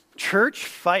Church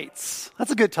fights.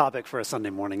 That's a good topic for a Sunday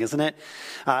morning, isn't it?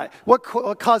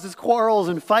 What causes quarrels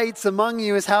and fights among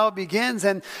you is how it begins.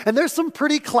 And there's some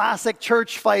pretty classic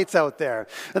church fights out there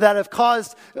that have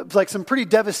caused like some pretty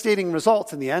devastating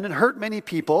results in the end and hurt many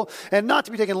people. And not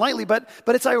to be taken lightly, but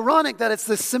it's ironic that it's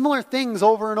the similar things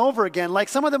over and over again. Like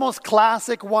some of the most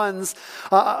classic ones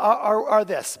are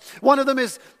this. One of them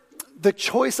is the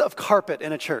choice of carpet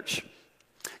in a church.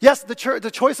 Yes, the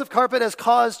choice of carpet has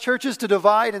caused churches to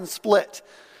divide and split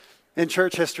in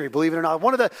church history, believe it or not.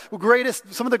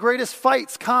 Some of the greatest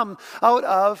fights come out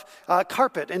of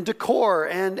carpet and decor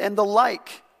and the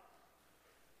like,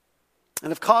 and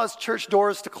have caused church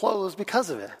doors to close because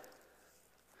of it.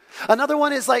 Another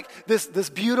one is like this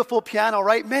beautiful piano,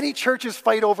 right? Many churches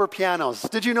fight over pianos.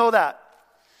 Did you know that?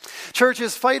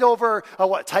 Churches fight over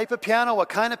what type of piano, what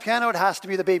kind of piano. It has to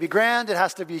be the baby grand. It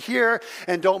has to be here,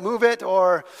 and don't move it,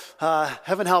 or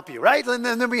heaven help you, right? And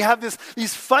then we have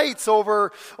these fights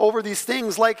over these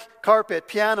things like carpet,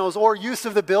 pianos, or use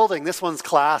of the building. This one's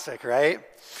classic, right?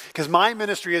 Because my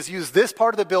ministry has used this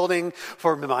part of the building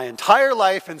for my entire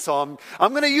life, and so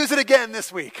I'm going to use it again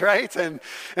this week, right? And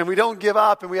we don't give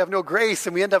up, and we have no grace,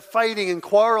 and we end up fighting and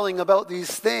quarreling about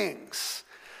these things.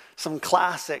 Some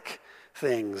classic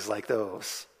things like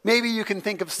those. Maybe you can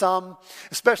think of some,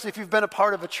 especially if you've been a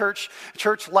part of a church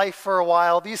life for a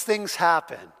while. These things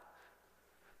happen.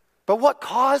 But what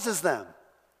causes them?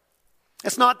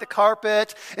 It's not the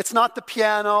carpet, it's not the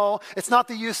piano, it's not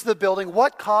the use of the building.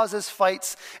 What causes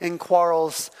fights and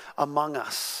quarrels among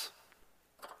us?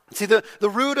 See, the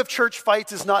root of church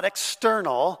fights is not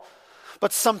external,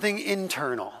 but something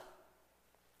internal.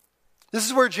 This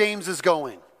is where James is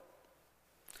going.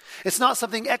 It's not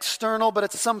something external, but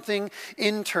it's something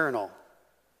internal.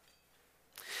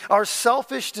 Our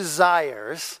selfish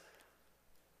desires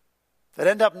that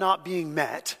end up not being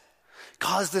met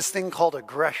cause this thing called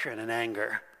aggression and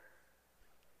anger,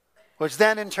 which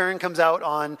then in turn comes out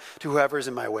on to whoever's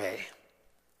in my way.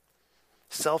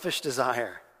 Selfish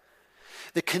desire.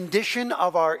 The condition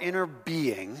of our inner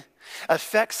being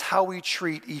affects how we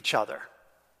treat each other.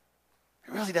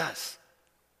 It really does.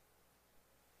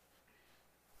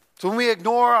 So when we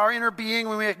ignore our inner being,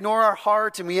 when we ignore our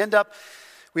heart, and we end up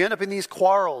in these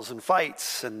quarrels and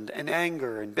fights and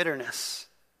anger and bitterness.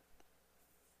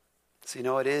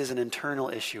 So it is an internal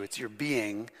issue. It's your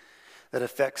being that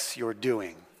affects your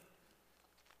doing.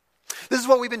 This is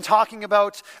what we've been talking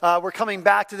about. We're coming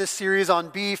back to this series on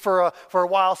B for a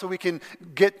while so we can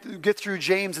get through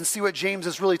James and see what James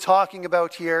is really talking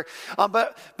about here.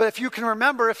 But if you can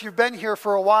remember, if you've been here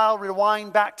for a while,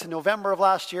 rewind back to November of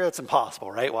last year. It's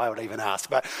impossible, right? Why would I even ask?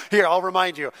 But here, I'll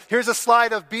remind you. Here's a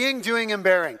slide of being, doing, and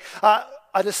bearing.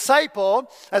 A disciple,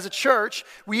 as a church,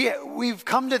 we've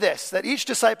come to this, that each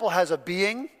disciple has a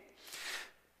being,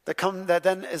 that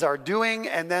then is our doing,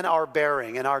 and then our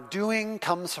bearing. And our doing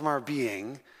comes from our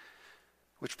being,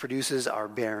 which produces our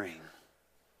bearing.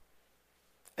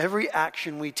 Every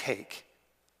action we take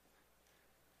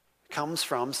comes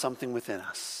from something within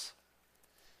us.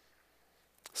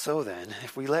 So then,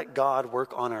 if we let God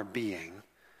work on our being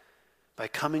by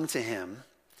coming to Him,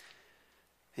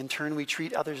 in turn we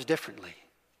treat others differently.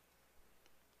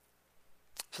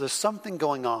 So there's something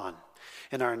going on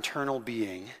in our internal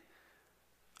being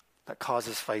that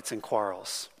causes fights and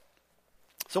quarrels.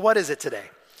 So what is it today?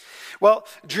 Well,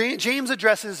 James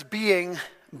addresses being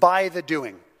by the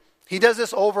doing. He does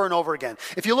this over and over again.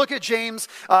 If you look at James,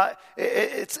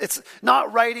 it's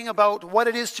not writing about what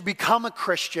it is to become a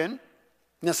Christian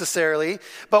necessarily,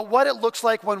 but what it looks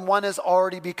like when one has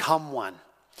already become one.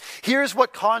 Here's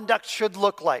what conduct should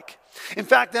look like. In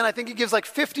fact, then I think he gives like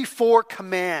 54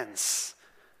 commands,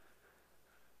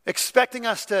 expecting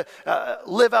us to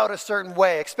live out a certain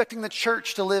way, expecting the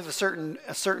church to live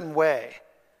a certain way,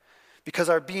 because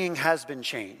our being has been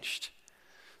changed.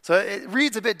 So it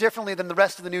reads a bit differently than the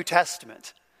rest of the New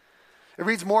Testament. It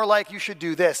reads more like you should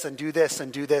do this and do this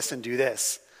and do this and do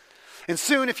this. And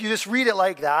soon, if you just read it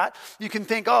like that, you can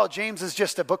think, oh, James is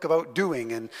just a book about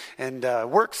doing and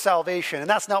work salvation. And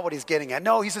that's not what he's getting at.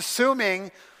 No, he's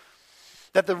assuming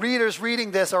that the readers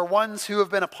reading this are ones who have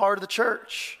been a part of the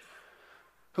church,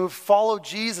 who have followed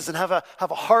Jesus and have a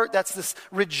heart that's this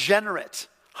regenerate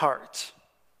heart.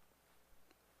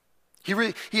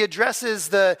 He addresses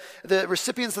the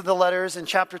recipients of the letters in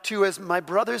chapter 2 as my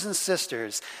brothers and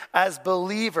sisters, as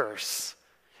believers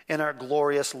in our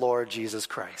glorious Lord Jesus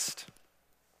Christ.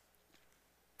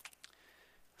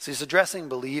 So he's addressing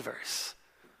believers.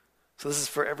 So this is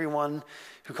for everyone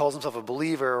who calls himself a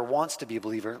believer or wants to be a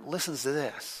believer. Listens to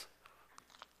this.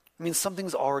 It means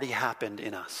something's already happened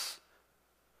in us.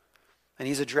 And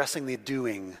he's addressing the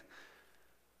doing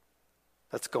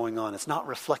that's going on. It's not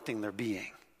reflecting their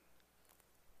being.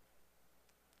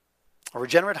 A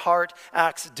regenerate heart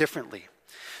acts differently.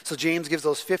 So James gives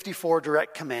those 54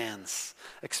 direct commands,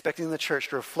 expecting the church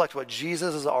to reflect what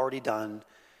Jesus has already done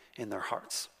in their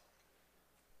hearts.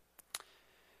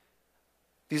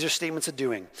 These are statements of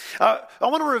doing. I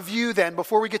want to review then,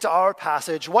 before we get to our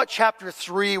passage, what chapter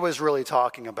 3 was really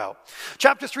talking about.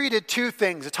 Chapter 3 did two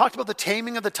things. It talked about the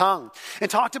taming of the tongue. It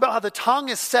talked about how the tongue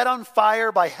is set on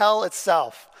fire by hell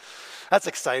itself. That's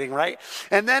exciting, right?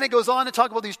 And then it goes on to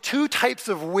talk about these two types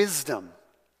of wisdom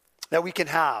that we can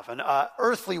have. An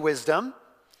earthly wisdom,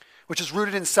 which is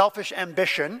rooted in selfish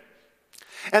ambition.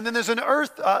 And then there's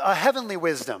a heavenly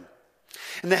wisdom.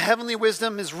 And the heavenly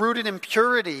wisdom is rooted in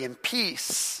purity and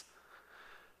peace,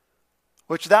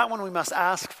 which that one we must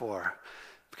ask for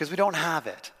because we don't have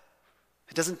it.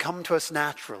 It doesn't come to us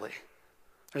naturally.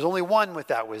 There's only one with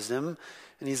that wisdom,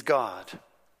 and he's God.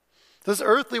 This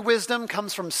earthly wisdom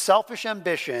comes from selfish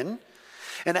ambition,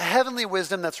 and a heavenly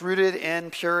wisdom that's rooted in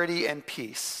purity and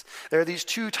peace. There are these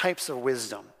two types of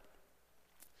wisdom.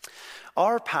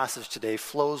 Our passage today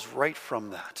flows right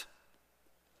from that.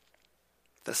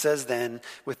 That says then,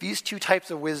 with these two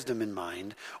types of wisdom in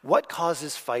mind, what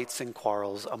causes fights and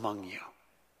quarrels among you?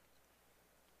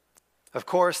 Of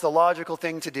course, the logical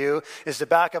thing to do is to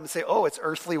back up and say, oh, it's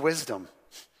earthly wisdom.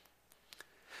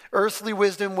 Earthly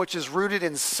wisdom which is rooted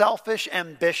in selfish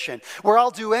ambition, where I'll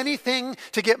do anything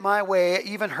to get my way,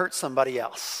 even hurt somebody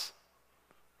else.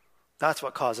 That's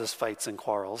what causes fights and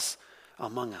quarrels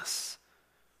among us.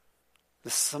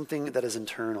 This is something that is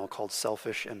internal called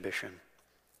selfish ambition.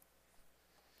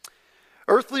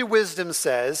 Earthly wisdom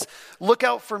says, look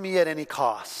out for me at any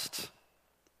cost.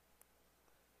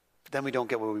 But then we don't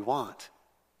get what we want.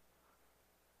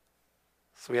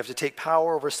 So we have to take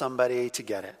power over somebody to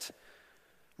get it.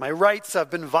 My rights have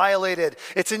been violated.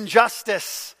 It's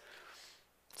injustice.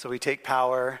 So we take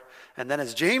power. And then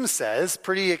as James says,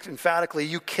 pretty emphatically,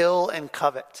 you kill and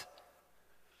covet.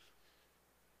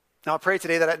 Now I pray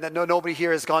today that nobody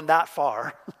here has gone that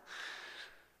far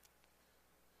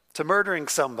to murdering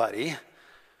somebody.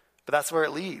 But that's where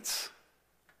it leads.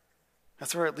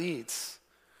 That's where it leads.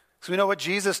 So we know what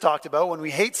Jesus talked about. When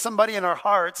we hate somebody in our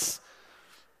hearts,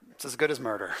 it's as good as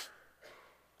murder.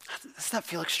 Doesn't that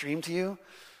feel extreme to you?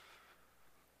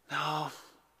 No.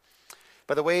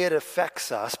 By the way it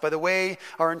affects us, by the way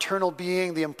our internal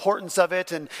being, the importance of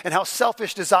it, and how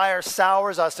selfish desire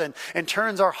sours us and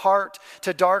turns our heart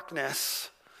to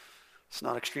darkness, it's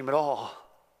not extreme at all.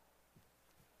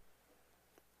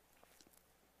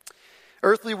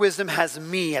 Earthly wisdom has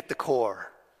me at the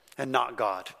core and not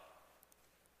God.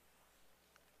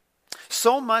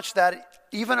 So much that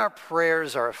even our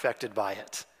prayers are affected by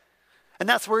it. And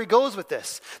that's where he goes with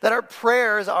this, that our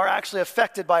prayers are actually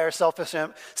affected by our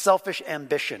selfish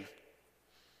ambition.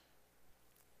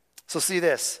 So see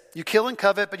this, you kill and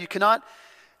covet, but you cannot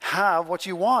have what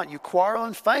you want. You quarrel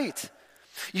and fight.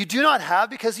 You do not have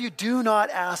because you do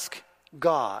not ask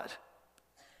God.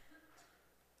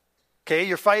 Okay,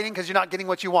 you're fighting because you're not getting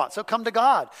what you want. So come to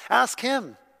God. Ask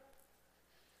him.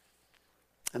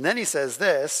 And then he says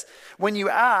this, when you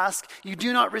ask, you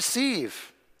do not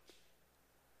receive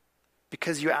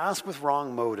because you ask with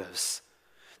wrong motives,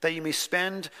 that you may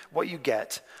spend what you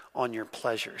get on your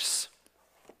pleasures.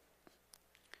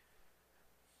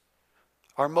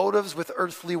 Our motives with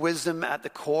earthly wisdom at the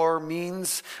core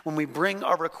means when we bring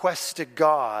our requests to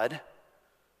God,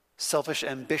 selfish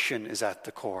ambition is at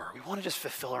the core. We want to just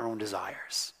fulfill our own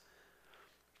desires.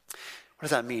 What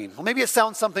does that mean? Well, maybe it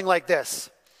sounds something like this.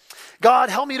 God,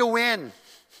 help me to win.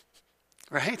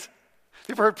 Right?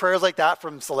 You've heard prayers like that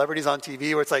from celebrities on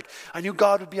TV where it's like, I knew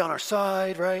God would be on our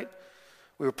side, right?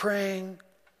 We were praying.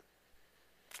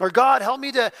 Or God, help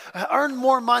me to earn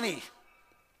more money.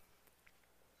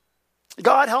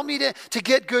 God, help me to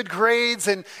get good grades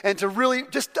and to really I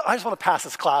just want to pass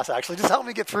this class actually. Just help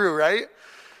me get through, right?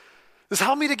 Just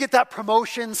help me to get that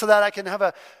promotion so that I can have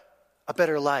a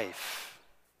better life.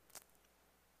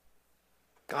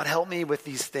 God, help me with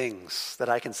these things that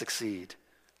I can succeed.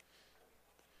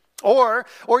 Or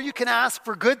you can ask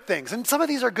for good things. And some of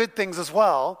these are good things as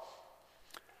well.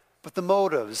 But the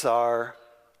motives are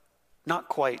not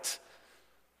quite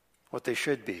what they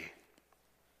should be.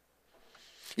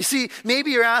 You see,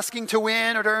 maybe you're asking to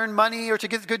win or to earn money or to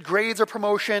get good grades or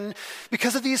promotion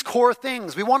because of these core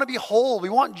things. We want to be whole. We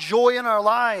want joy in our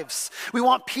lives. We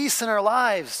want peace in our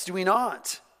lives, do we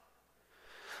not?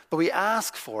 But we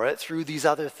ask for it through these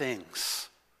other things.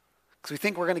 Because we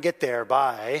think we're going to get there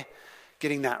by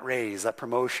getting that raise, that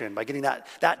promotion, by getting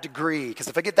that degree. Because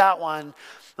if I get that one,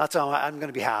 that's how I'm going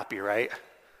to be happy, right?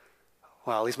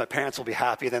 well, at least my parents will be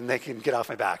happy, then they can get off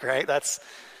my back, right?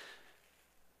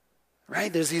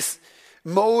 Right? There's these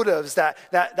motives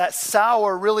that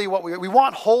sour really what we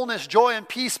want: wholeness, joy, and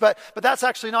peace, but that's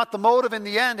actually not the motive in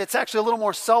the end. It's actually a little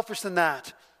more selfish than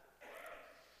that.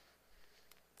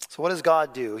 So what does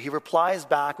God do? He replies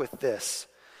back with this.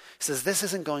 He says, this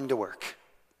isn't going to work.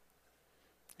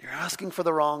 You're asking for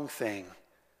the wrong thing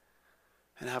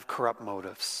and have corrupt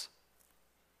motives.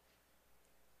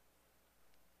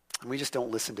 And we just don't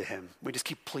listen to him. We just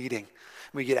keep pleading.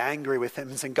 We get angry with him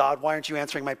and saying, God, why aren't you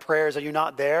answering my prayers? Are you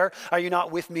not there? Are you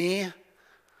not with me?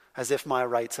 As if my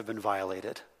rights have been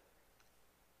violated.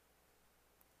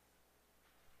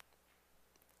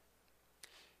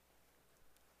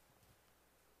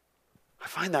 I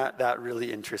find that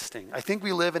really interesting. I think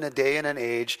we live in a day and an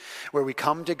age where we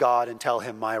come to God and tell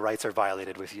him, my rights are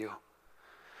violated with you.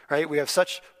 Right? We have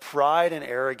such pride and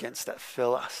arrogance that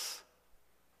fill us,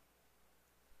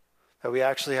 that we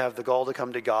actually have the gall to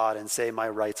come to God and say, my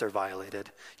rights are violated.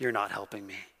 You're not helping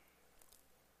me.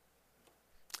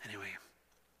 Anyway.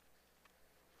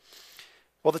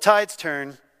 Well, the tides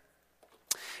turn,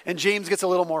 and James gets a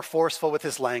little more forceful with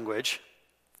his language.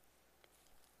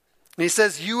 And he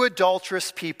says, you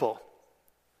adulterous people,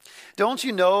 don't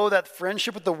you know that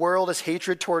friendship with the world is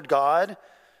hatred toward God?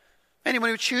 Anyone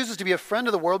who chooses to be a friend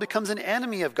of the world becomes an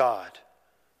enemy of God.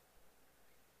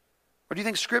 Or do you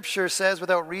think Scripture says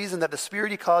without reason that the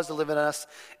Spirit he caused to live in us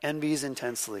envies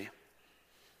intensely?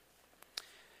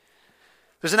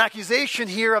 There's an accusation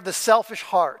here of the selfish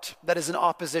heart that is in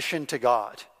opposition to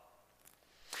God.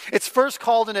 It's first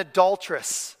called an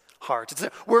adulterous heart.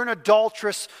 We're an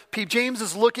adulterous people. James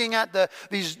is looking at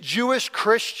these Jewish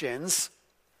Christians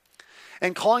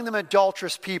and calling them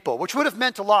adulterous people, which would have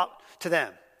meant a lot to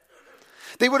them.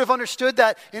 They would have understood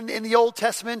that in the Old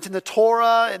Testament, in the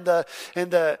Torah, in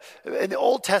the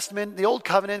Old Testament, the Old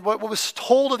Covenant, what was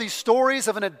told of these stories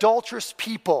of an adulterous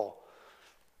people.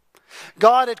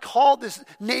 God had called this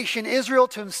nation Israel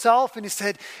to himself, and he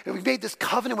said, we made this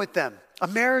covenant with them, a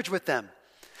marriage with them.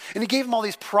 And he gave them all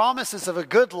these promises of a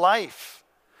good life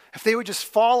if they would just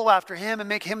follow after him and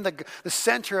make him the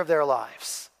center of their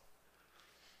lives.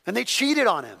 And they cheated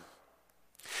on him.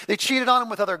 They cheated on him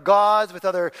with other gods, with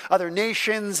other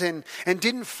nations, and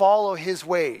didn't follow his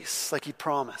ways like he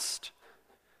promised.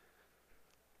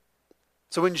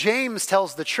 So when James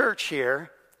tells the church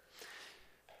here,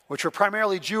 which were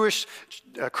primarily Jewish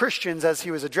Christians as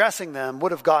he was addressing them,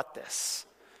 would have got this.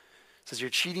 He says, you're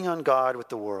cheating on God with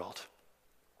the world.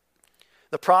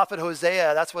 The prophet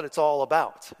Hosea, that's what it's all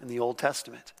about in the Old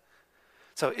Testament.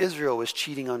 So Israel was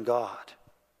cheating on God.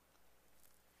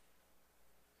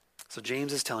 So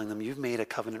James is telling them, you've made a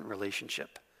covenant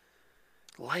relationship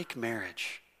like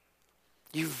marriage.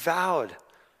 You vowed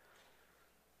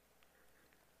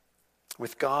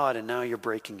with God, and now you're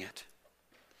breaking it.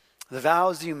 The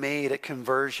vows you made at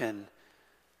conversion,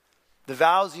 the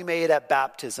vows you made at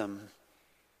baptism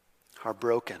are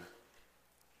broken.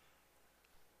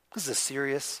 This is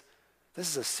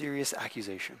a serious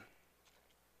accusation.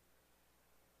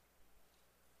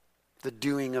 The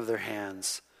doing of their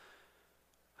hands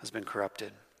has been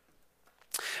corrupted.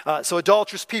 So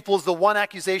adulterous people is the one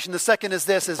accusation. The second is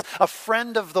this, is a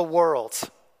friend of the world.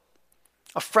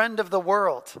 A friend of the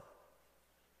world.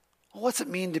 Well, what's it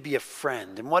mean to be a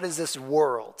friend? And what is this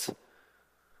world?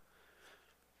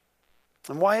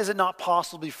 And why is it not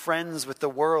possible to be friends with the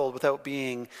world without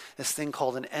being this thing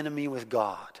called an enemy with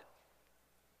God?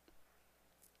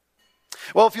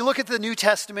 Well, if you look at the New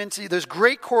Testament, there's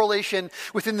great correlation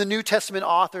within the New Testament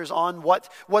authors on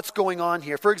what's going on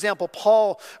here. For example,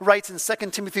 Paul writes in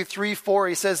 2 Timothy 3:4,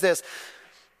 he says this,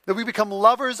 that we become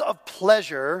lovers of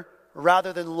pleasure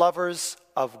rather than lovers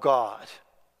of God.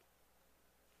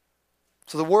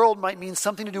 So the world might mean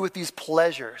something to do with these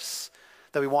pleasures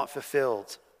that we want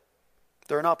fulfilled.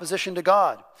 They're in opposition to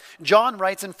God. John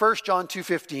writes in 1 John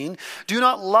 2:15, do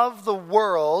not love the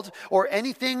world or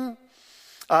anything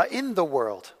in the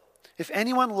world. If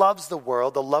anyone loves the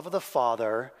world, the love of the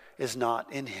Father is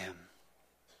not in him.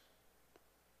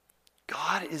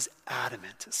 God is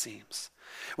adamant, it seems,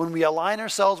 when we align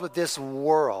ourselves with this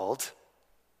world,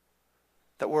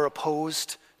 that we're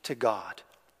opposed to God.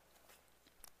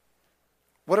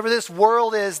 Whatever this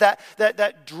world is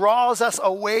that draws us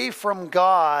away from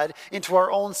God into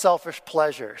our own selfish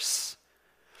pleasures.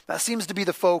 That seems to be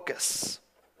the focus.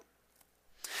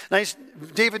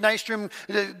 David Nystrom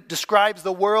describes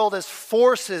the world as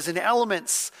forces and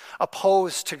elements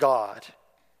opposed to God.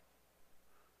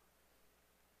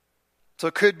 So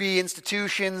it could be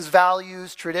institutions,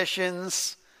 values,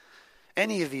 traditions,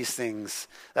 any of these things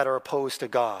that are opposed to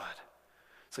God.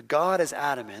 So God is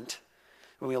adamant.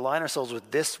 when we align ourselves with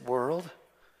this world,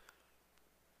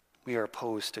 we are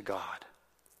opposed to God.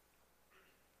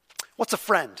 What's a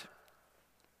friend?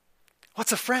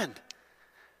 What's a friend?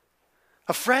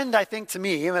 A friend, I think, to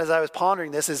me, even as I was pondering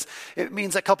this, it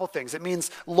means a couple things. It means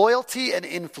loyalty and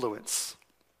influence.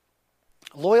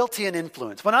 Loyalty and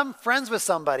influence. When I'm friends with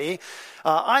somebody,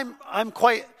 I'm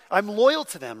loyal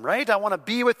to them, right? I want to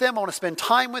be with them. I want to spend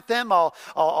time with them.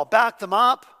 I'll back them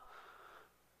up.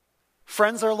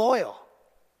 Friends are loyal.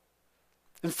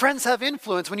 And friends have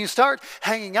influence. When you start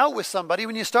hanging out with somebody,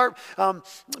 when you start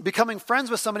becoming friends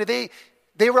with somebody,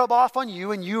 they rub off on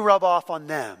you and you rub off on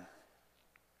them.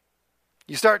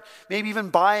 You start maybe even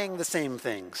buying the same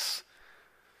things.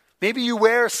 Maybe you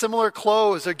wear similar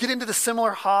clothes or get into the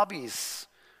similar hobbies.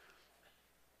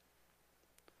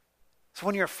 So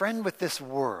when you're a friend with this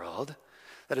world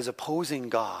that is opposing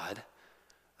God,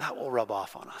 that will rub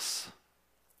off on us.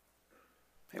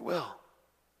 It will.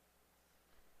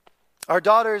 Our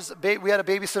daughter's, we had a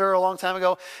babysitter a long time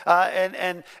ago,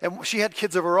 and she had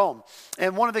kids of her own.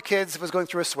 And one of the kids was going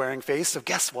through a swearing phase, so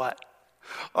guess what?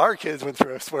 Our kids went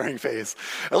through a swearing phase,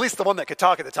 at least the one that could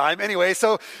talk at the time. Anyway,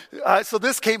 so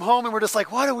this came home, and we're just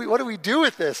like, what do we do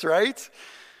with this, right?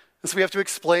 And so we have to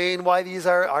explain why these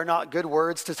are not good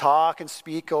words to talk and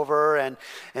speak over,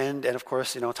 and of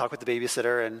course, talk with the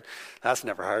babysitter, and that's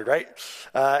never hard, right?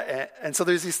 And so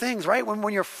there's these things, right?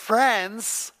 When you're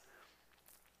friends,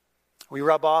 we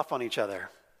rub off on each other.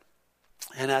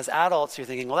 And as adults, you're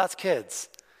thinking, well, that's kids.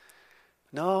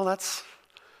 No, that's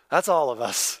all of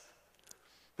us.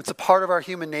 It's a part of our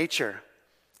human nature.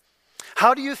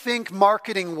 How do you think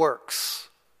marketing works?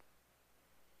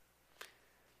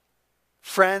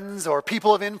 Friends or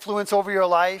people of influence over your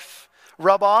life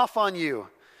rub off on you.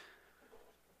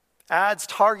 Ads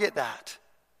target that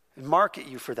and market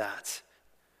you for that.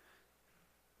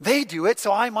 They do it,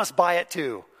 so I must buy it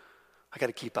too. I got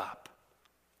to keep up.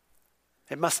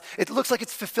 It looks like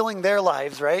it's fulfilling their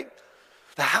lives, right?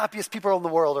 The happiest people in the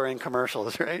world are in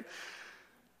commercials, right?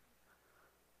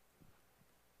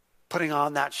 Putting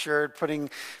on that shirt,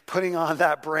 putting on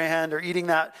that brand, or eating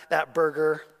that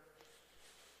burger.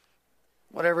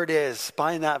 Whatever it is,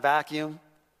 buying that vacuum.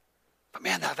 But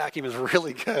man, that vacuum is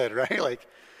really good, right? Like,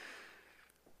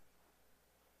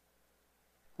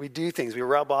 we do things, we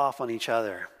rub off on each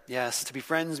other. Yes, to be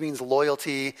friends means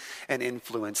loyalty and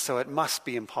influence, so it must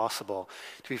be impossible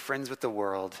to be friends with the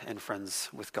world and friends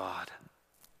with God.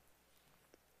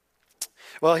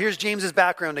 Well, here's James's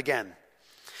background again.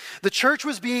 The church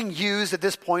was being used at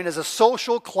this point as a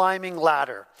social climbing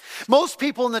ladder. Most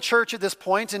people in the church at this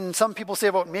point, and some people say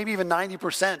about maybe even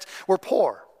 90%, were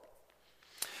poor.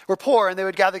 Were poor, and they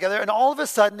would gather together, and all of a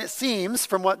sudden, it seems,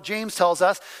 from what James tells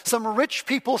us, some rich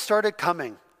people started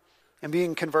coming and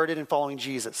being converted and following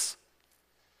Jesus.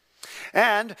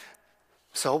 And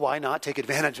so why not take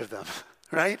advantage of them,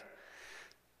 right?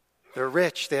 They're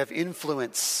rich, they have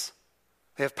influence,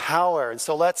 they have power, and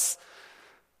so let's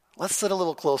sit a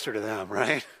little closer to them,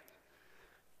 right?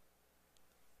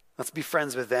 Let's be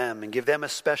friends with them and give them a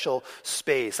special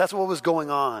space. That's what was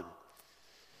going on.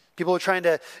 People were trying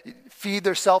to feed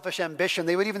their selfish ambition.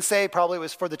 They would even say probably it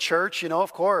was for the church,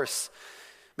 of course.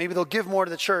 Maybe they'll give more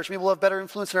to the church. Maybe we'll have better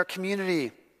influence in our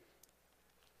community.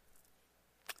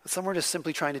 But some were just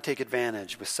simply trying to take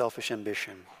advantage with selfish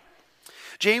ambition.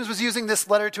 James was using this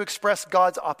letter to express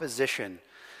God's opposition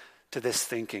to this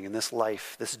thinking and this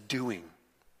life, this doing.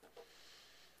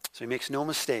 So he makes no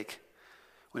mistake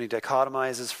when he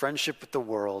dichotomizes friendship with the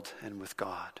world and with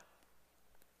God.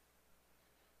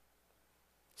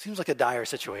 Seems like a dire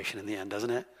situation in the end, doesn't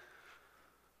it?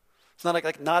 It's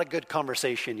not a good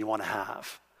conversation you want to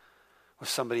have with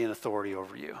somebody in authority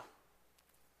over you.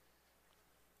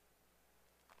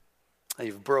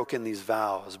 You've broken these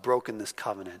vows, broken this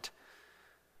covenant.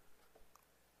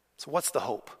 So what's the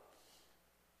hope?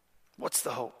 What's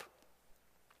the hope?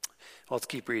 Well, let's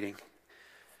keep reading.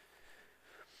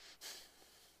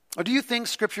 Or do you think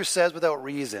Scripture says without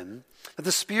reason that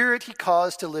the Spirit he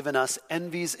caused to live in us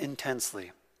envies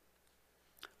intensely,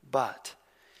 but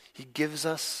he gives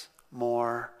us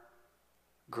more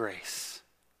grace?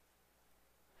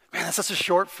 Man, that's such a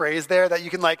short phrase there that you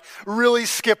can really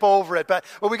skip over it. But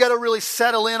we got to really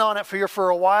settle in on it for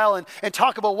a while and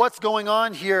talk about what's going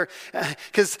on here.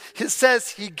 Because it says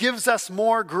he gives us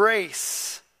more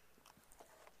grace.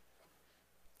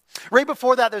 Right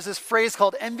before that, there's this phrase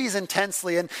called envies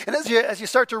intensely. And as you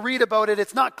start to read about it,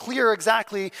 it's not clear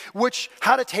exactly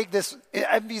how to take this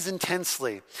envies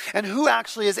intensely. And who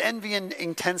actually is envying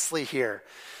intensely here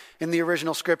in the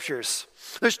original scriptures.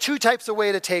 There's two types of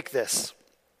way to take this.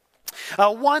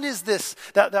 One is this,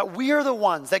 that we are the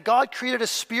ones, that God created a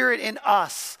spirit in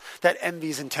us that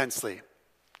envies intensely,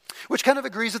 which kind of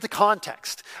agrees with the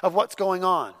context of what's going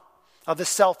on, of the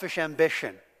selfish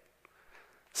ambition.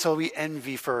 So we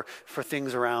envy for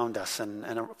things around us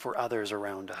and for others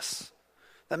around us.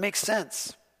 That makes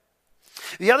sense.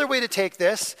 The other way to take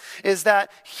this is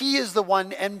that he is the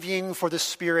one envying for the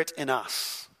spirit in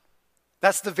us.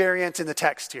 That's the variant in the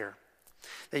text here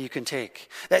that you can take.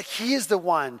 That he is the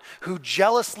one who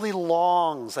jealously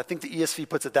longs, I think the ESV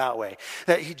puts it that way,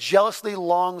 that he jealously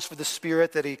longs for the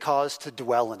spirit that he caused to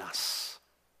dwell in us.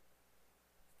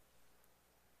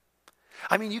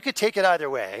 I mean, you could take it either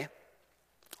way.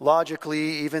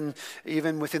 Logically, even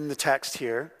within the text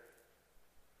here.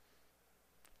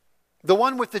 The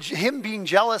one with him being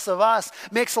jealous of us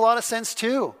makes a lot of sense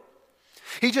too.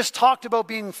 He just talked about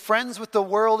being friends with the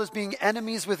world as being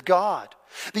enemies with God.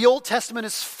 The Old Testament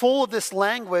is full of this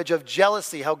language of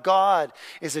jealousy, how God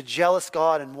is a jealous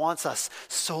God and wants us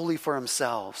solely for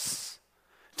himself.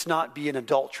 To not be an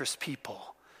adulterous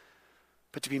people,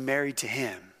 but to be married to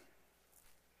him.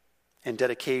 And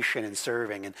dedication and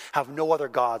serving and have no other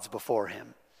gods before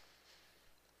him.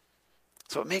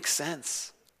 So it makes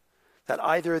sense that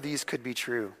either of these could be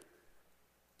true.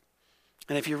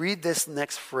 And if you read this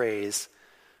next phrase,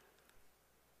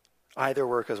 either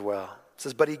work as well. It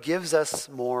says, but he gives us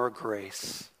more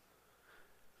grace.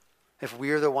 If we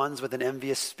are the ones with an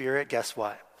envious spirit, guess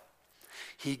what?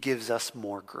 He gives us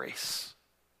more grace.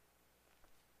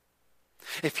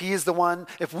 If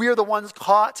we are the ones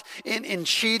caught in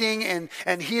cheating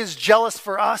and he is jealous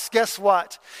for us, guess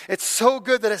what? It's so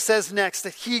good that it says next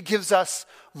that he gives us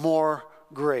more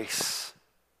grace.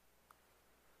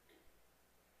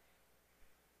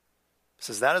 It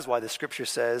says that is why the scripture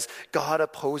says, God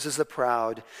opposes the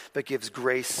proud, but gives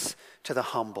grace to the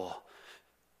humble.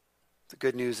 The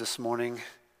good news this morning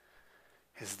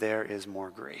is there is more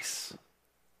grace.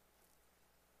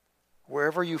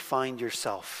 Wherever you find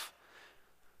yourself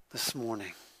this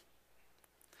morning,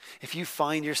 if you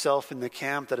find yourself in the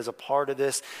camp that is a part of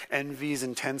this, envies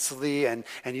intensely, and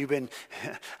you've been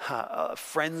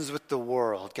friends with the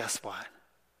world, guess what?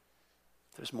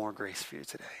 There's more grace for you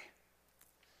today.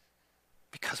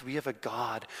 Because we have a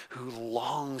God who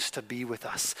longs to be with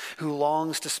us, who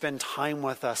longs to spend time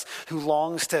with us, who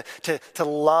longs to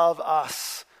love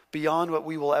us beyond what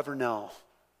we will ever know.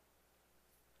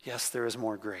 Yes, there is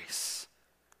more grace.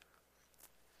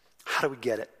 How do we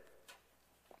get it?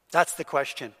 That's the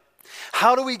question.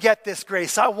 How do we get this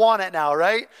grace? I want it now,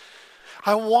 right?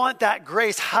 I want that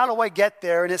grace. How do I get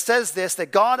there? And it says this,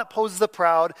 that God opposes the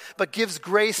proud, but gives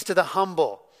grace to the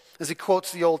humble, as he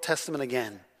quotes the Old Testament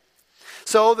again.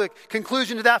 So the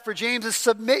conclusion to that for James is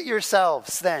submit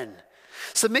yourselves then.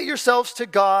 Submit yourselves to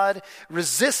God,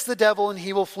 resist the devil and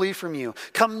he will flee from you.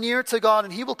 Come near to God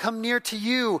and he will come near to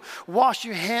you. Wash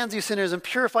your hands, you sinners, and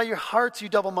purify your hearts, you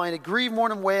double-minded. Grieve,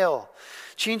 mourn, and wail.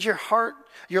 Change your heart,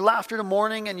 your laughter to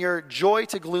mourning and your joy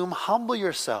to gloom. Humble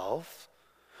yourself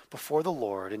before the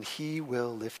Lord and he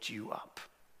will lift you up.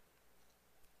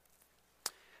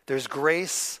 There's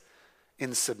grace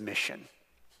in submission.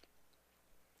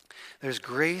 There's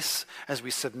grace as we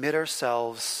submit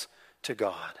ourselves to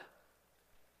God.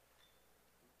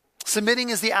 Submitting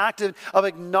is the act of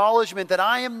acknowledgement that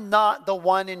I am not the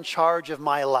one in charge of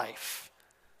my life.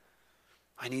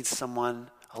 I need someone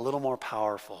a little more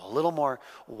powerful, a little more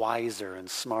wiser and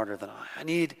smarter than I. I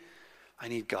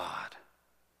need God.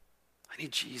 I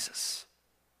need Jesus.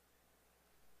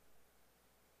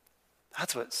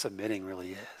 That's what submitting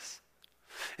really is.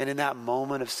 And in that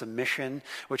moment of submission,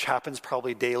 which happens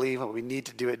probably daily, but we need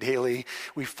to do it daily,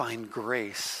 we find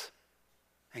grace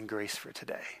and grace for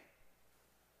today.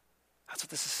 That's what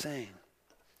this is saying.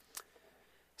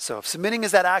 So if submitting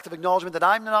is that act of acknowledgement that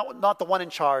I'm not the one in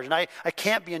charge, and I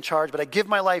can't be in charge, but I give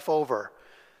my life over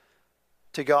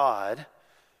to God,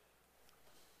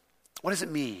 what does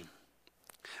it mean?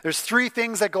 There's three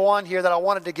things that go on here that I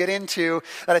wanted to get into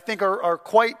that I think are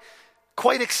quite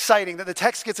exciting, that the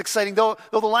text gets exciting, though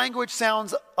the language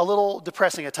sounds a little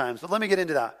depressing at times. But let me get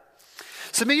into that.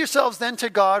 Submit yourselves then to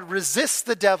God, resist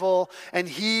the devil, and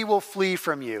he will flee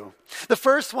from you. The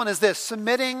first one is this: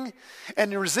 submitting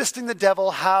and resisting the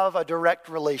devil have a direct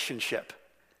relationship.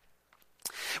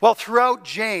 Well, throughout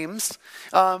James,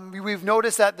 we've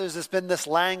noticed that there's been this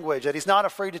language that he's not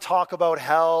afraid to talk about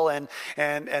hell and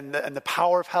the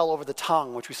power of hell over the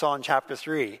tongue, which we saw in chapter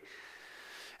 3.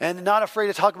 And not afraid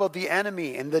to talk about the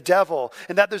enemy and the devil,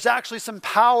 and that there's actually some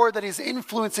power that he's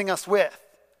influencing us with,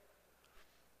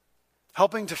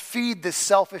 helping to feed this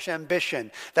selfish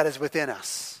ambition that is within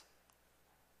us.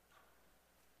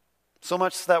 So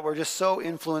much that we're just so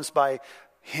influenced by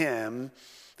him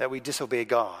that we disobey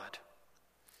God.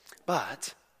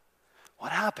 But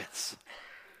what happens?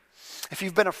 If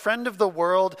you've been a friend of the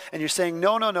world and you're saying,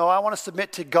 no, I want to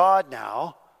submit to God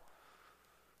now,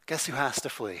 guess who has to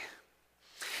flee?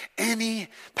 Any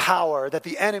power that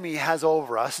the enemy has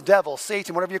over us, devil,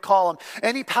 Satan, whatever you call him,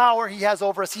 any power he has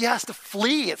over us, he has to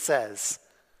flee, it says.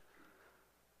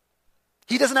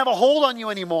 He doesn't have a hold on you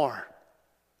anymore.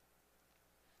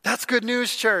 That's good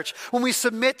news, church. When we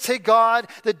submit to God,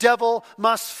 the devil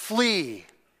must flee.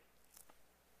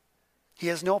 He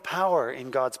has no power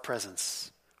in God's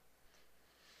presence.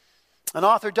 An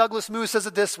author, Douglas Moo, says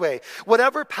it this way: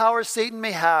 whatever power Satan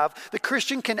may have, the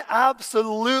Christian can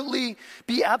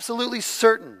be absolutely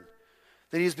certain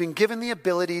that he's been given the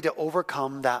ability to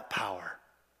overcome that power.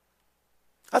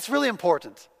 That's really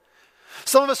important.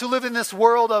 Some of us who live in this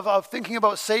world of thinking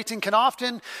about Satan can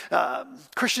often,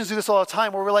 Christians do this all the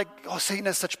time, where we're like, oh, Satan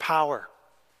has such power.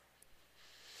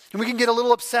 And we can get a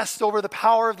little obsessed over the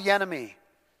power of the enemy,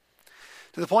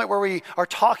 to the point where we are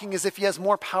talking as if he has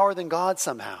more power than God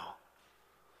somehow.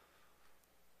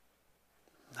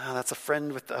 No, that's a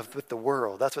friend with the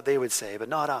world. That's what they would say, but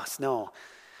not us. No.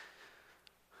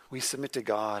 We submit to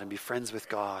God and be friends with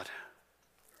God.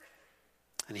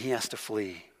 And he has to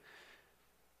flee.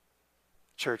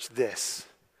 Church, this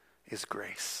is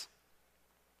grace.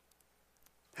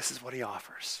 This is what he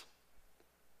offers.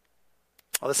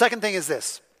 Well, the second thing is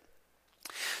this: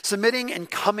 submitting and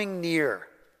coming near.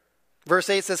 Verse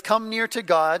 8 says, come near to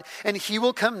God, and he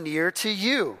will come near to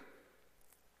you.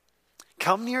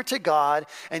 Come near to God,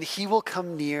 and he will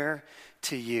come near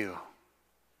to you.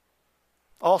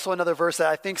 Also another verse that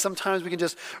I think sometimes we can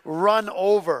just run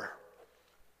over.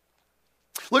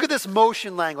 Look at this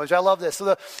motion language. I love this.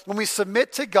 So when we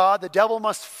submit to God, the devil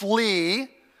must flee.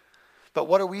 But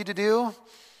what are we to do?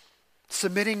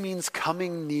 Submitting means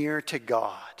coming near to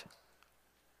God.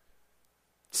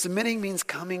 Submitting means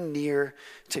coming near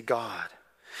to God.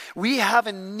 We have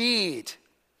a need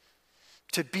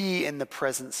to be in the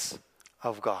presence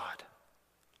of God.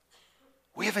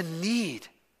 We have a need.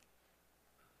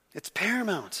 It's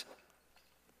paramount.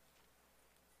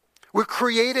 We're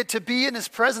created to be in his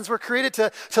presence. We're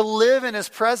created to live in his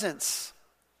presence.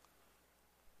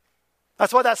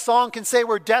 That's why that song can say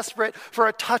we're desperate for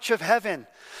a touch of heaven.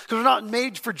 Because we're not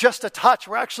made for just a touch.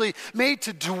 We're actually made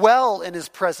to dwell in his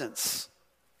presence.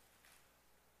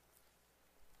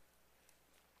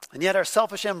 And yet our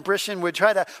selfish ambition would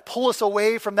try to pull us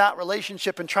away from that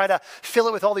relationship and try to fill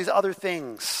it with all these other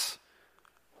things.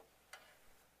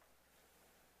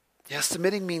 Yes,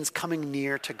 submitting means coming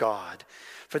near to God.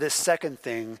 For this second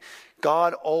thing,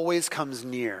 God always comes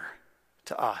near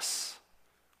to us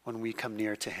when we come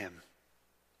near to him.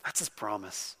 That's his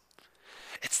promise.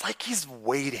 It's like he's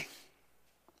waiting.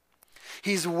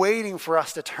 He's waiting for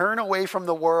us to turn away from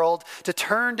the world, to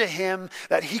turn to him,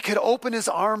 that he could open his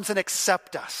arms and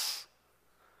accept us,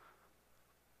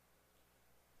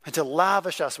 and to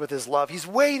lavish us with his love. He's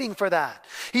waiting for that.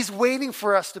 He's waiting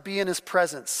for us to be in his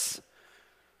presence.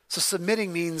 So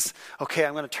submitting means, okay,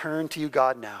 I'm going to turn to you,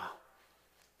 God, now.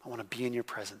 I want to be in your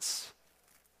presence.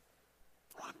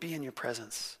 I want to be in your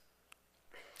presence.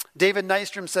 David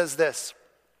Nystrom says this: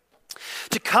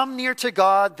 to come near to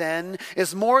God, then,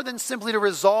 is more than simply to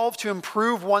resolve to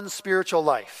improve one's spiritual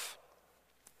life.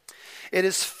 It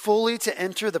is fully to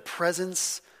enter the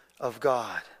presence of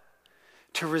God,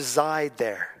 to reside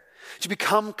there, to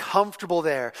become comfortable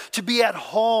there, to be at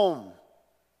home.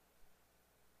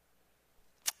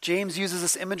 James uses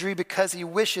this imagery because he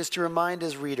wishes to remind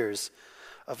his readers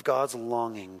of God's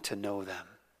longing to know them.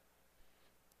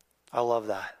 I love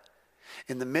that.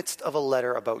 In the midst of a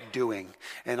letter about doing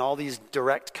and all these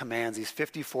direct commands, these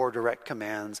 54 direct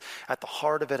commands, at the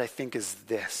heart of it, I think, is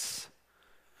this: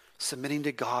 submitting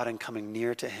to God and coming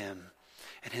near to him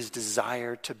and his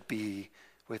desire to be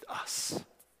with us.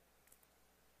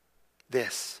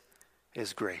 This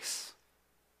is grace.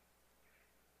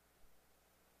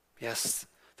 Yes,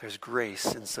 there's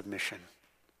grace in submission.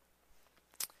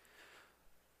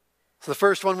 So the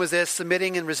first one was this: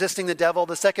 submitting and resisting the devil.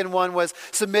 The second one was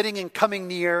submitting and coming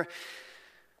near.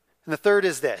 And the third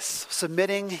is this: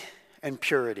 submitting and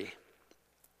purity.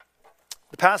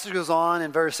 The passage goes on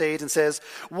in verse 8 and says,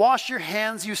 wash your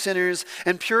hands, you sinners,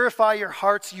 and purify your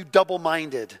hearts, you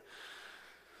double-minded.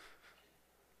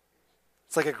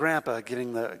 It's like a grandpa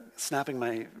snapping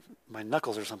my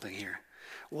knuckles or something here.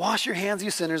 Wash your hands,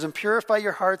 you sinners, and purify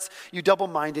your hearts, you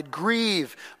double-minded.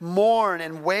 Grieve, mourn,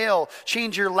 and wail.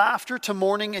 Change your laughter to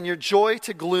mourning and your joy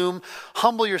to gloom.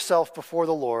 Humble yourself before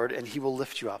the Lord, and he will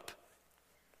lift you up.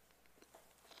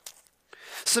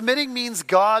 Submitting means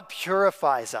God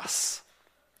purifies us.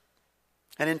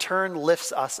 and in turn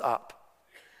lifts us up.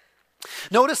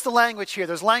 Notice the language here.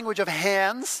 There's language of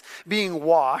hands being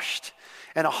washed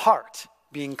and a heart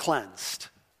being cleansed.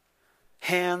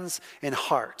 Hands and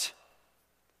heart.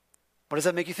 What does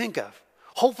that make you think of?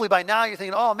 Hopefully by now you're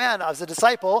thinking, oh man, as a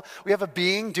disciple, we have a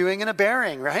being, doing, and a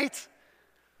bearing, right?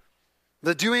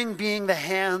 The doing being the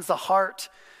hands, the heart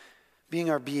being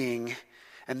our being.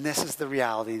 And this is the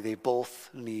reality. They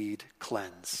both need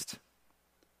cleansed.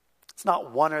 It's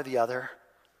not one or the other.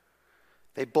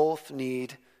 They both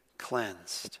need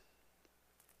cleansed.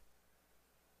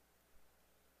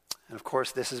 And of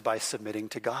course, this is by submitting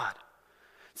to God.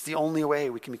 It's the only way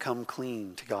we can become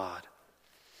clean to God.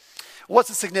 What's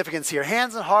the significance here?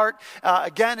 Hands and heart,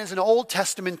 again, is an Old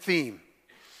Testament theme.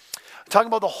 Talking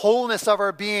about the wholeness of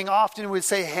our being, often we would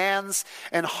say hands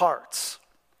and hearts.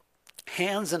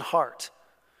 Hands and heart.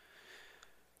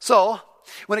 So,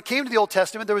 when it came to the Old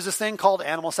Testament, there was this thing called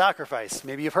animal sacrifice.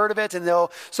 Maybe you've heard of it.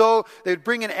 So they would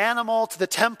bring an animal to the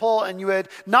temple, and you would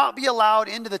not be allowed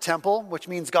into the temple, which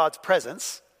means God's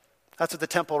presence. That's what the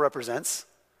temple represents,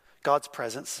 God's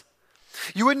presence.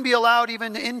 You wouldn't be allowed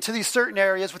even into these certain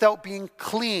areas without being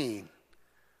clean.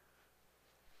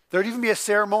 There would even be a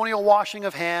ceremonial washing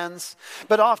of hands,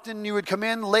 but often you would come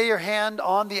in, lay your hand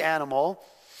on the animal,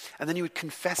 and then you would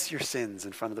confess your sins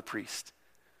in front of the priest.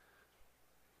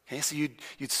 Okay, so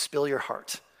you'd spill your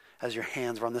heart as your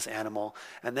hands were on this animal,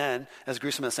 and then, as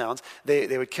gruesome as it sounds,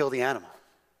 they would kill the animal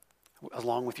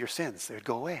along with your sins. They would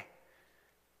go away.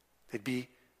 They'd be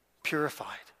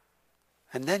purified.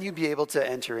 And then you'd be able to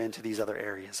enter into these other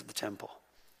areas of the temple.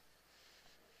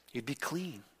 You'd be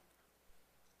clean.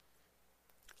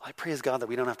 I praise God that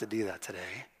we don't have to do that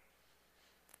today.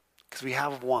 Because we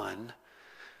have one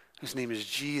whose name is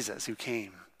Jesus, who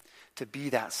came to be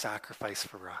that sacrifice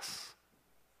for us.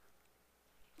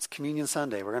 It's Communion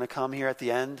Sunday. We're going to come here at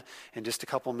the end in just a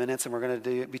couple minutes, and we're going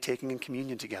to be taking in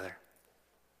communion together.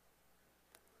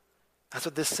 That's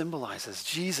what this symbolizes.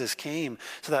 Jesus came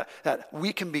so that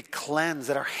we can be cleansed,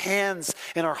 that our hands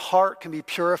and our heart can be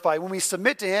purified. When we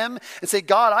submit to him and say,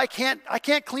 God, I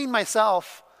can't clean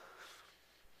myself.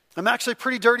 I'm actually a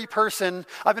pretty dirty person.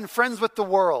 I've been friends with the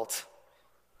world.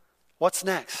 What's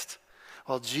next?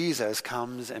 Well, Jesus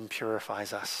comes and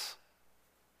purifies us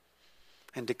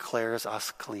and declares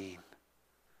us clean.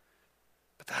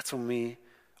 But that's only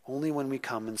when we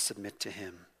come and submit to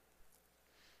him.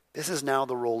 This is now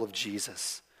the role of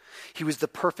Jesus. He was the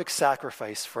perfect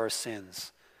sacrifice for our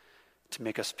sins to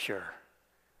make us pure.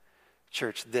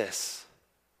 Church, this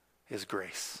is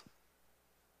grace.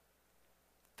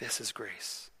 This is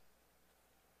grace.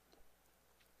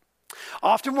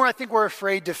 Often I think we're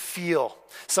afraid to feel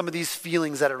some of these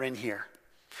feelings that are in here.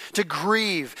 To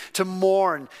grieve, to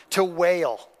mourn, to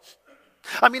wail.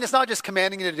 I mean, it's not just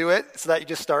commanding you to do it so that you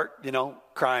just start,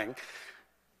 crying.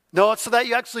 No, it's so that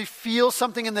you actually feel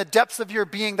something in the depths of your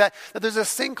being, that there's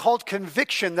this thing called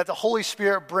conviction that the Holy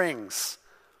Spirit brings.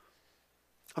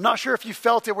 I'm not sure if you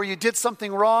felt it where you did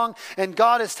something wrong and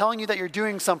God is telling you that you're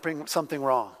doing something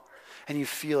wrong, and you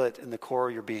feel it in the core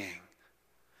of your being.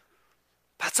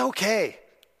 That's okay.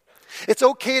 It's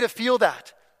okay to feel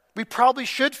that. We probably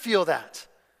should feel that.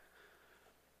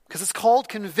 Because it's called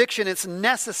conviction. It's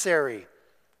necessary.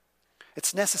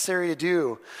 It's necessary to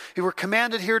do. We were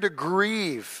commanded here to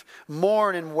grieve,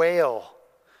 mourn, and wail.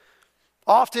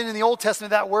 Often in the Old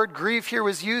Testament, that word grieve here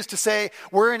was used to say,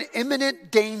 we're in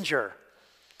imminent danger.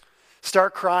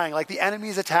 Start crying, like the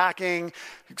enemy's attacking,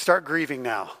 start grieving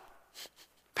now.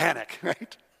 Panic,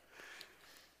 right?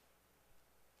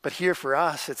 But here for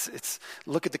us, it's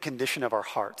look at the condition of our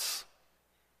hearts.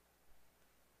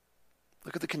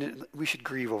 Look at we should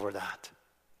grieve over that.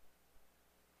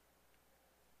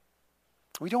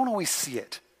 We don't always see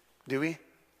it, do we?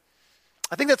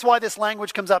 I think that's why this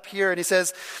language comes up here, and he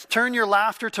says, turn your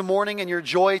laughter to mourning and your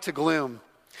joy to gloom.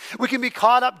 We can be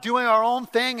caught up doing our own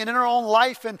thing and in our own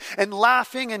life and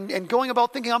laughing and going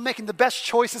about thinking I'm making the best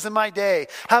choices in my day,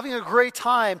 having a great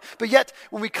time. But yet,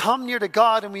 when we come near to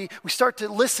God and we start to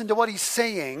listen to what he's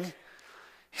saying,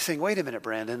 wait a minute,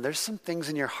 Brandon, there's some things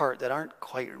in your heart that aren't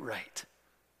quite right.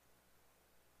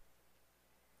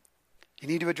 You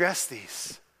need to address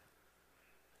these.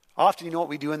 Often, you know what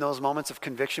we do in those moments of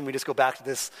conviction? We just go back to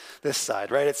this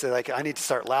side, right? It's like, I need to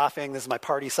start laughing. This is my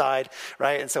party side,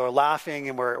 right? And so we're laughing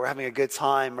and we're having a good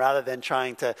time rather than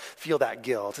trying to feel that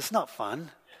guilt. It's not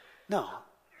fun. No.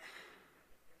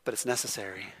 But it's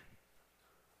necessary.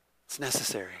 It's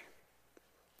necessary.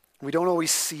 We don't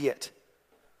always see it.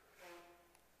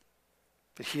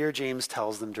 But here James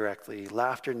tells them directly,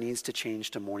 laughter needs to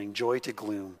change to mourning, joy to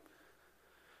gloom.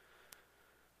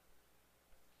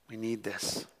 We need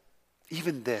this.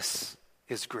 Even this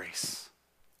is grace.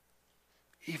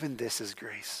 Even this is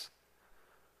grace.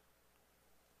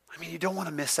 I mean, you don't want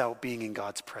to miss out being in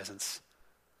God's presence.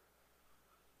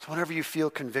 So whenever you feel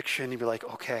conviction, you be like,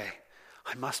 okay,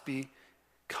 I must be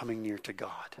coming near to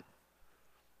God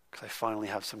because I finally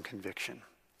have some conviction.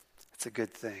 It's a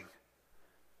good thing.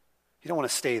 You don't want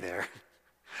to stay there.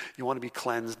 You want to be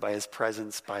cleansed by his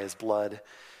presence, by his blood,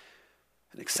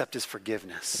 and accept his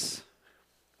forgiveness.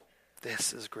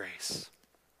 This is grace.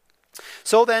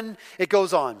 So then it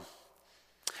goes on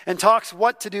and talks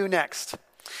what to do next.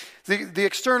 The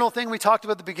external thing we talked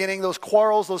about at the beginning, those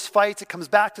quarrels, those fights, it comes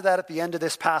back to that at the end of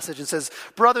this passage and says,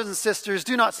 brothers and sisters,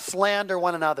 do not slander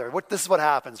one another. This is what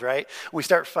happens, right? When we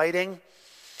start fighting,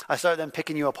 I start then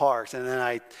picking you apart, and then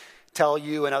I tell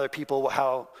you and other people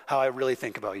how I really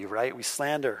think about you, right? We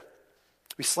slander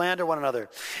one another.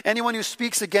 Anyone who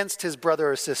speaks against his brother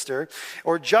or sister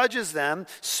or judges them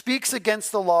speaks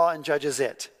against the law and judges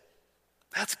it.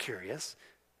 That's curious.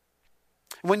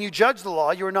 When you judge the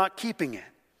law, you are not keeping it,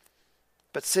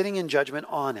 but sitting in judgment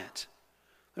on it.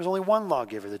 There's only one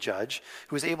lawgiver, the judge,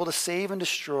 who is able to save and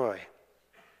destroy.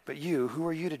 But you, who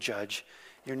are you to judge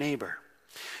your neighbor?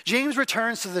 James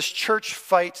returns to this church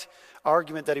fight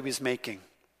argument that he was making,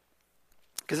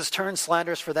 because it's turned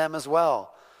slanderous for them as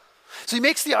well. So he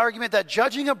makes the argument that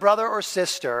judging a brother or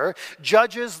sister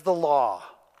judges the law.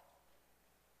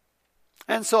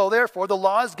 And so therefore the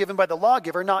law is given by the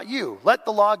lawgiver, not you. Let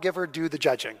the lawgiver do the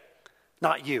judging,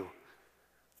 not you.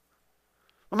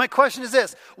 Well, my question is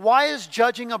this: why is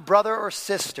judging a brother or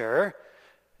sister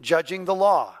judging the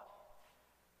law?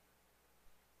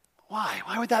 Why?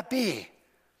 Why would that be?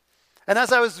 And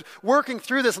as I was working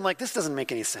through this, I'm like, this doesn't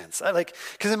make any sense.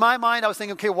 Because in my mind, I was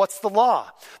thinking, okay, what's the law?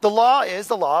 The law is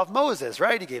the law of Moses,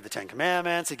 right? He gave the 10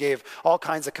 Commandments. He gave all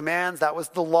kinds of commands. That was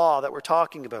the law that we're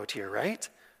talking about here, right?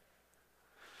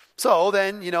 So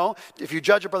then, if you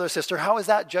judge a brother or sister, how is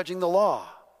that judging the law?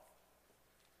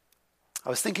 I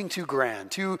was thinking too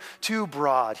grand, too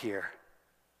broad here.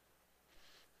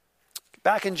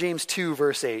 Back in James 2,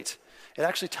 verse 8, it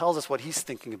actually tells us what he's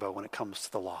thinking about when it comes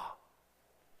to the law.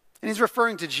 And he's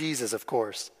referring to Jesus, of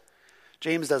course.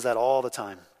 James does that all the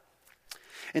time.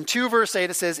 In 2 verse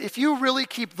 8 it says, if you really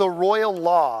keep the royal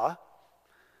law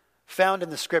found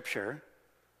in the scripture,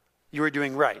 you are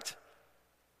doing right.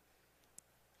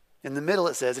 In the middle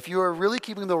it says, if you are really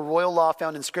keeping the royal law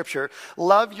found in scripture,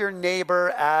 love your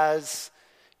neighbor as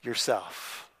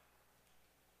yourself.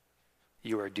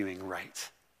 You are doing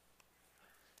right.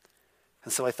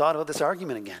 And so I thought about this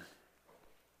argument again.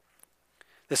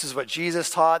 This is what Jesus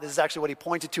taught. This is actually what he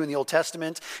pointed to in the Old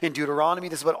Testament. In Deuteronomy,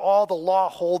 this is what all the law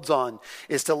holds on,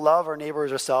 is to love our neighbor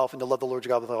as ourselves and to love the Lord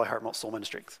your God with all our heart, soul, mind, and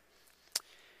strength.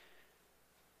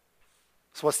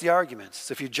 So what's the argument?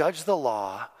 So if you judge the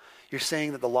law, you're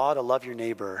saying that the law to love your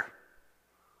neighbor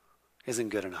isn't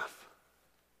good enough.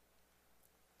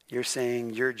 You're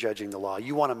saying you're judging the law.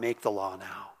 You want to make the law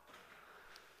now.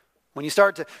 When you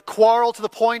start to quarrel to the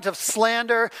point of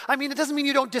slander, it doesn't mean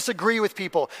you don't disagree with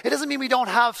people. It doesn't mean we don't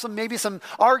have some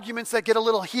arguments that get a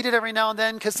little heated every now and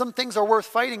then, because some things are worth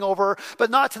fighting over, but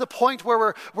not to the point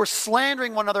where we're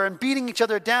slandering one another and beating each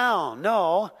other down.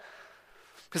 No,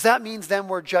 because that means then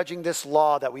we're judging this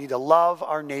law that we need to love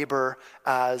our neighbor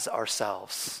as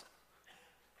ourselves.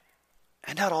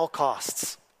 And at all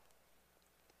costs.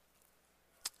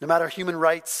 No matter human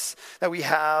rights that we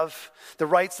have, the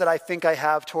rights that I think I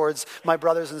have towards my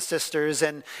brothers and sisters,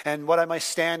 and what my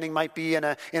standing might be in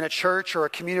a church or a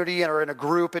community or in a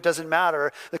group, it doesn't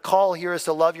matter. The call here is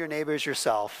to love your neighbors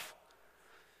yourself.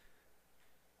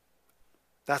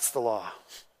 That's the law.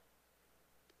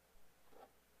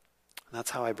 And that's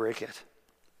how I break it.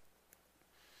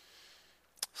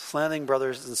 Slandering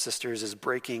brothers and sisters is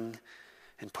breaking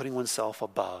and putting oneself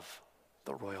above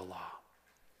the royal law.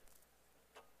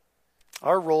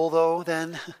 Our role, though,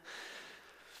 then,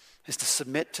 is to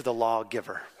submit to the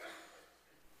lawgiver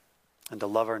and to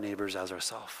love our neighbors as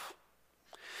ourselves.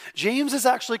 James is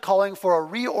actually calling for a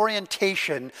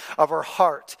reorientation of our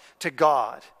heart to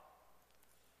God,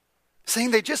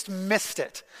 saying they just missed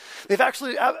it. They've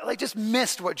actually just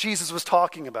missed what Jesus was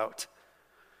talking about.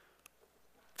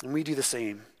 And we do the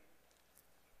same.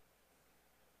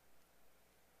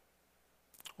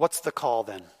 What's the call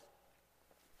then?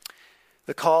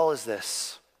 The call is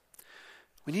this.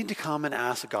 We need to come and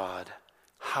ask God,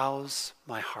 how's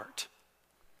my heart?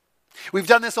 We've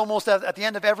done this almost at the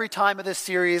end of every time of this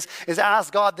series, is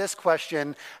ask God this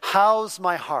question, how's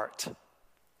my heart?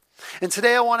 And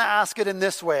today I want to ask it in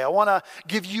this way. I want to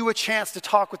give you a chance to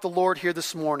talk with the Lord here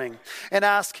this morning and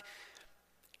ask,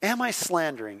 am I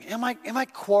slandering? Am I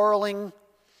quarreling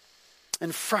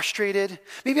and frustrated?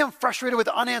 Maybe I'm frustrated with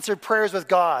unanswered prayers with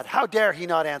God. How dare he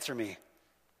not answer me?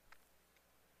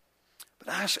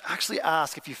 Actually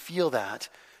ask, if you feel that,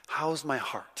 how's my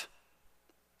heart?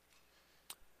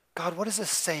 God, what is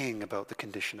this saying about the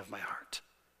condition of my heart?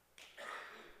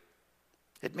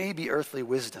 It may be earthly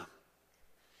wisdom,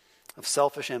 of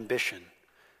selfish ambition.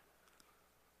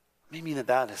 It may mean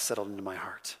that has settled into my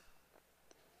heart.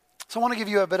 So I want to give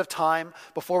you a bit of time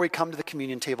before we come to the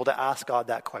communion table to ask God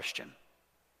that question.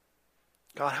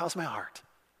 God, how's my heart?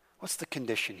 What's the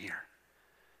condition here?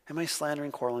 Am I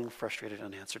slandering, quarreling, frustrated,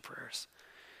 unanswered prayers?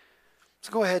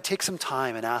 So go ahead, take some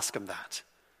time and ask him that.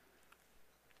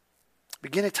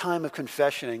 Begin a time of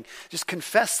confession and just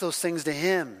confess those things to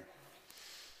him.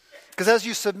 Because as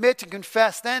you submit and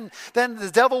confess, then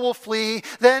the devil will flee,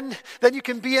 then you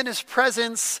can be in his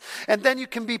presence, and then you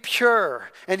can be pure,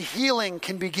 and healing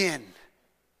can begin.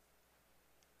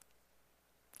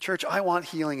 Church, I want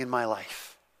healing in my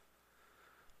life.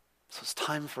 So it's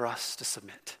time for us to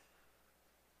submit.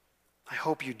 I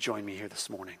hope you join me here this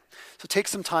morning. So take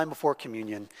some time before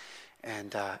communion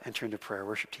and enter into prayer.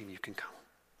 Worship team, you can come.